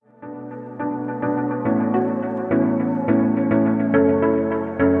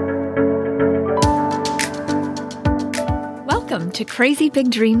to Crazy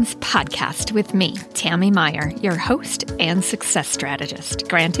Big Dreams podcast with me, Tammy Meyer, your host and success strategist,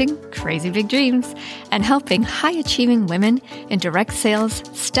 granting crazy big dreams and helping high-achieving women in direct sales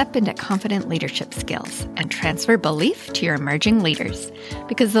step into confident leadership skills and transfer belief to your emerging leaders.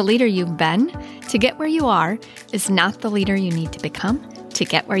 Because the leader you've been to get where you are is not the leader you need to become to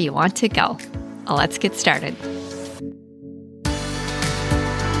get where you want to go. Let's get started.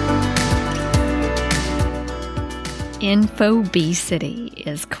 Infobesity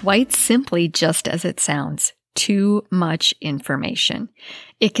is quite simply just as it sounds, too much information.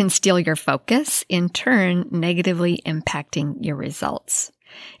 It can steal your focus, in turn negatively impacting your results.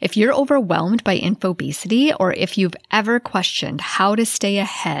 If you're overwhelmed by infobesity, or if you've ever questioned how to stay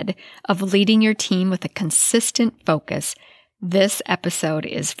ahead of leading your team with a consistent focus, this episode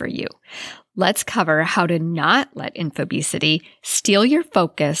is for you. Let's cover how to not let infobesity steal your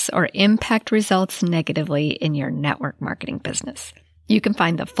focus or impact results negatively in your network marketing business. You can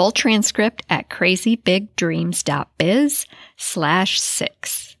find the full transcript at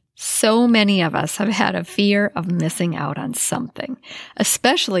crazybigdreams.biz/6. So many of us have had a fear of missing out on something,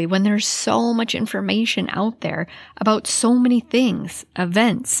 especially when there's so much information out there about so many things,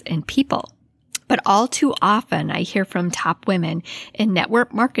 events, and people. But all too often, I hear from top women in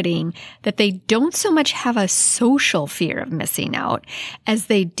network marketing that they don't so much have a social fear of missing out as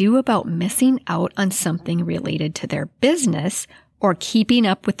they do about missing out on something related to their business or keeping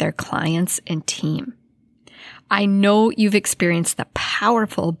up with their clients and team. I know you've experienced the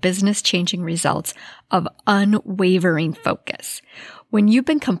powerful business-changing results of unwavering focus. When you've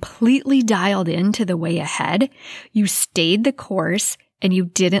been completely dialed into the way ahead, you stayed the course and you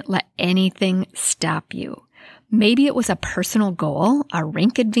didn't let anything stop you. Maybe it was a personal goal, a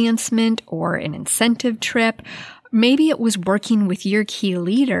rank advancement, or an incentive trip. Maybe it was working with your key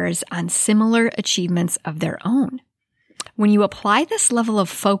leaders on similar achievements of their own. When you apply this level of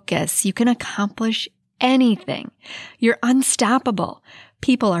focus, you can accomplish anything. You're unstoppable.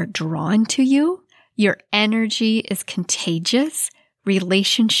 People are drawn to you. Your energy is contagious.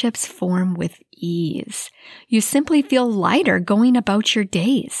 Relationships form with ease. You simply feel lighter going about your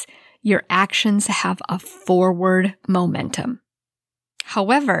days. Your actions have a forward momentum.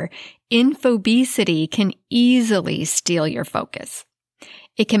 However, infobesity can easily steal your focus.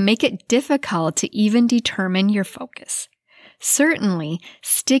 It can make it difficult to even determine your focus. Certainly,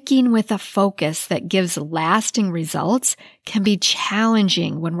 sticking with a focus that gives lasting results can be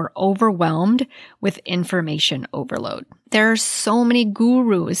challenging when we're overwhelmed with information overload. There are so many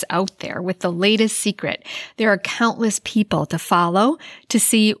gurus out there with the latest secret. There are countless people to follow to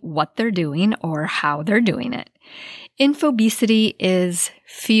see what they're doing or how they're doing it. Infobesity is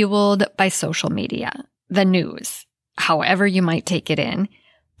fueled by social media, the news, however you might take it in,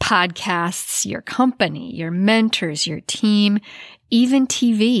 podcasts, your company, your mentors, your team, even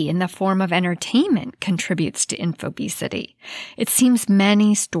TV in the form of entertainment contributes to infobesity. It seems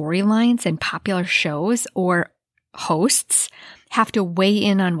many storylines and popular shows or hosts have to weigh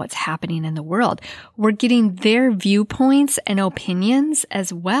in on what's happening in the world. We're getting their viewpoints and opinions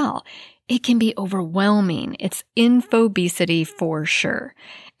as well. It can be overwhelming. It's infobesity for sure.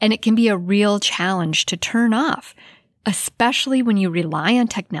 And it can be a real challenge to turn off, especially when you rely on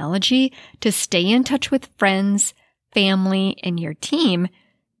technology to stay in touch with friends, family, and your team,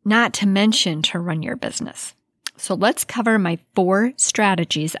 not to mention to run your business. So let's cover my 4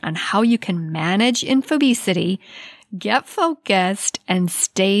 strategies on how you can manage infobesity, get focused, and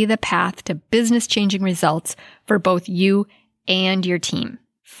stay the path to business-changing results for both you and your team.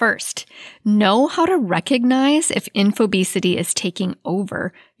 First, know how to recognize if infobesity is taking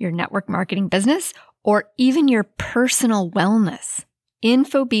over your network marketing business or even your personal wellness.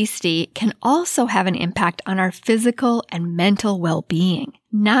 Infobesity can also have an impact on our physical and mental well-being,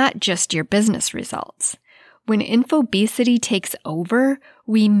 not just your business results. When infobesity takes over,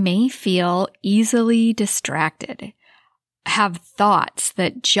 we may feel easily distracted, have thoughts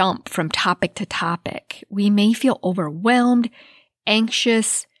that jump from topic to topic. We may feel overwhelmed,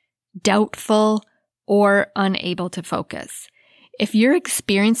 anxious, doubtful, or unable to focus. If you're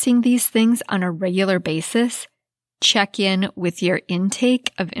experiencing these things on a regular basis, check in with your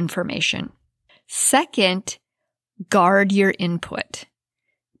intake of information. Second, guard your input.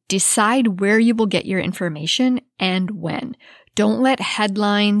 Decide where you will get your information and when. Don't let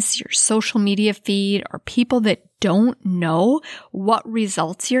headlines, your social media feed, or people that don't know what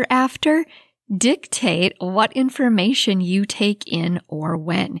results you're after dictate what information you take in or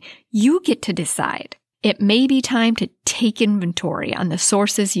when. You get to decide. It may be time to take inventory on the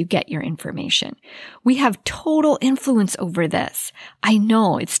sources you get your information. We have total influence over this. I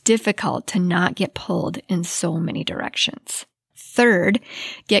know it's difficult to not get pulled in so many directions. Third,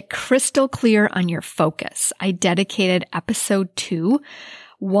 get crystal clear on your focus. I dedicated episode 2,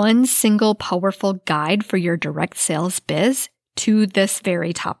 one single powerful guide for your direct sales biz, to this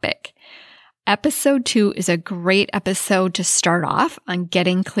very topic. Episode 2 is a great episode to start off on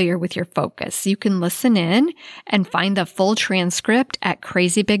getting clear with your focus. You can listen in and find the full transcript at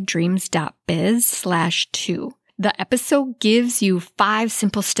crazybigdreams.biz/2. The episode gives you 5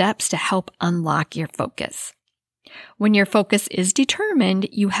 simple steps to help unlock your focus. When your focus is determined,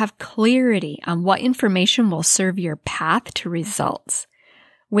 you have clarity on what information will serve your path to results.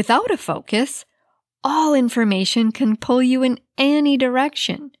 Without a focus, all information can pull you in any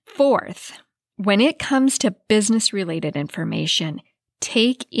direction. Fourth, when it comes to business-related information,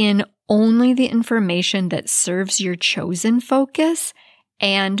 take in only the information that serves your chosen focus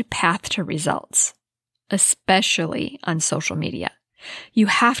and path to results, especially on social media. You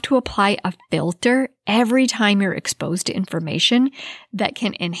have to apply a filter every time you're exposed to information that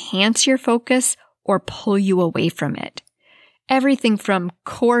can enhance your focus or pull you away from it. Everything from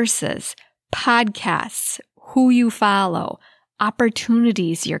courses, podcasts, who you follow,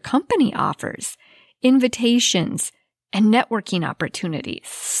 opportunities your company offers, invitations, and networking opportunities.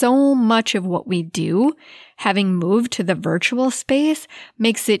 So much of what we do, having moved to the virtual space,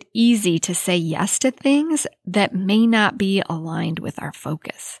 makes it easy to say yes to things that may not be aligned with our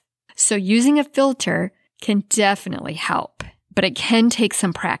focus. So using a filter can definitely help, but it can take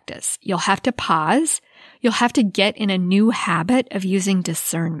some practice. You'll have to pause. You'll have to get in a new habit of using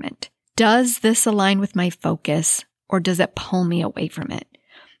discernment. Does this align with my focus, or does it pull me away from it?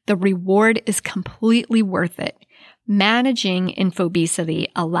 The reward is completely worth it. Managing Infobesity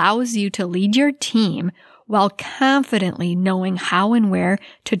allows you to lead your team while confidently knowing how and where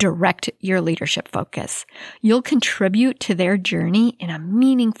to direct your leadership focus. You'll contribute to their journey in a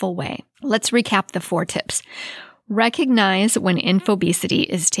meaningful way. Let's recap the 4 tips. Recognize when Infobesity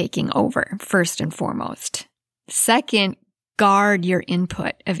is taking over, first and foremost. Second, guard your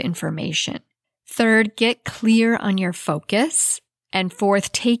input of information. Third, get clear on your focus. And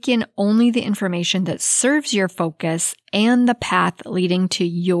fourth, take in only the information that serves your focus and the path leading to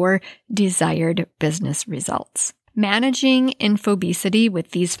your desired business results. Managing Infobesity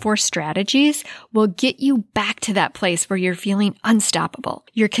with these 4 strategies will get you back to that place where you're feeling unstoppable.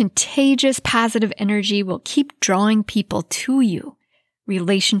 Your contagious positive energy will keep drawing people to you.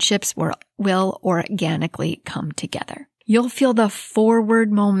 Relationships will organically come together. You'll feel the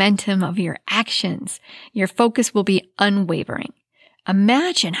forward momentum of your actions. Your focus will be unwavering.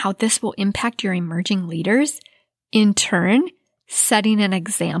 Imagine how this will impact your emerging leaders, in turn, setting an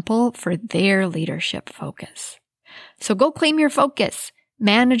example for their leadership focus. So go claim your focus.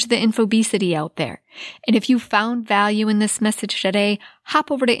 Manage the Infobesity out there. And if you found value in this message today,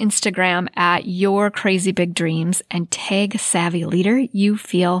 hop over to Instagram at YourCrazyBigDreams and tag a savvy leader you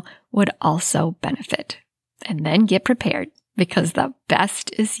feel would also benefit. And then get prepared, because the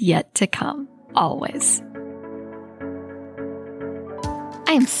best is yet to come, always.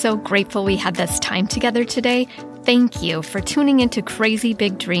 I am so grateful we had this time together today. Thank you for tuning into Crazy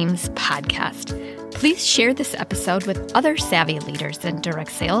Big Dreams podcast. Please share this episode with other savvy leaders in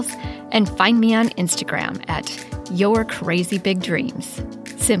direct sales and find me on Instagram at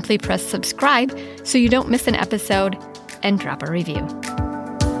YourCrazyBigDreams. Simply press subscribe so you don't miss an episode and drop a review.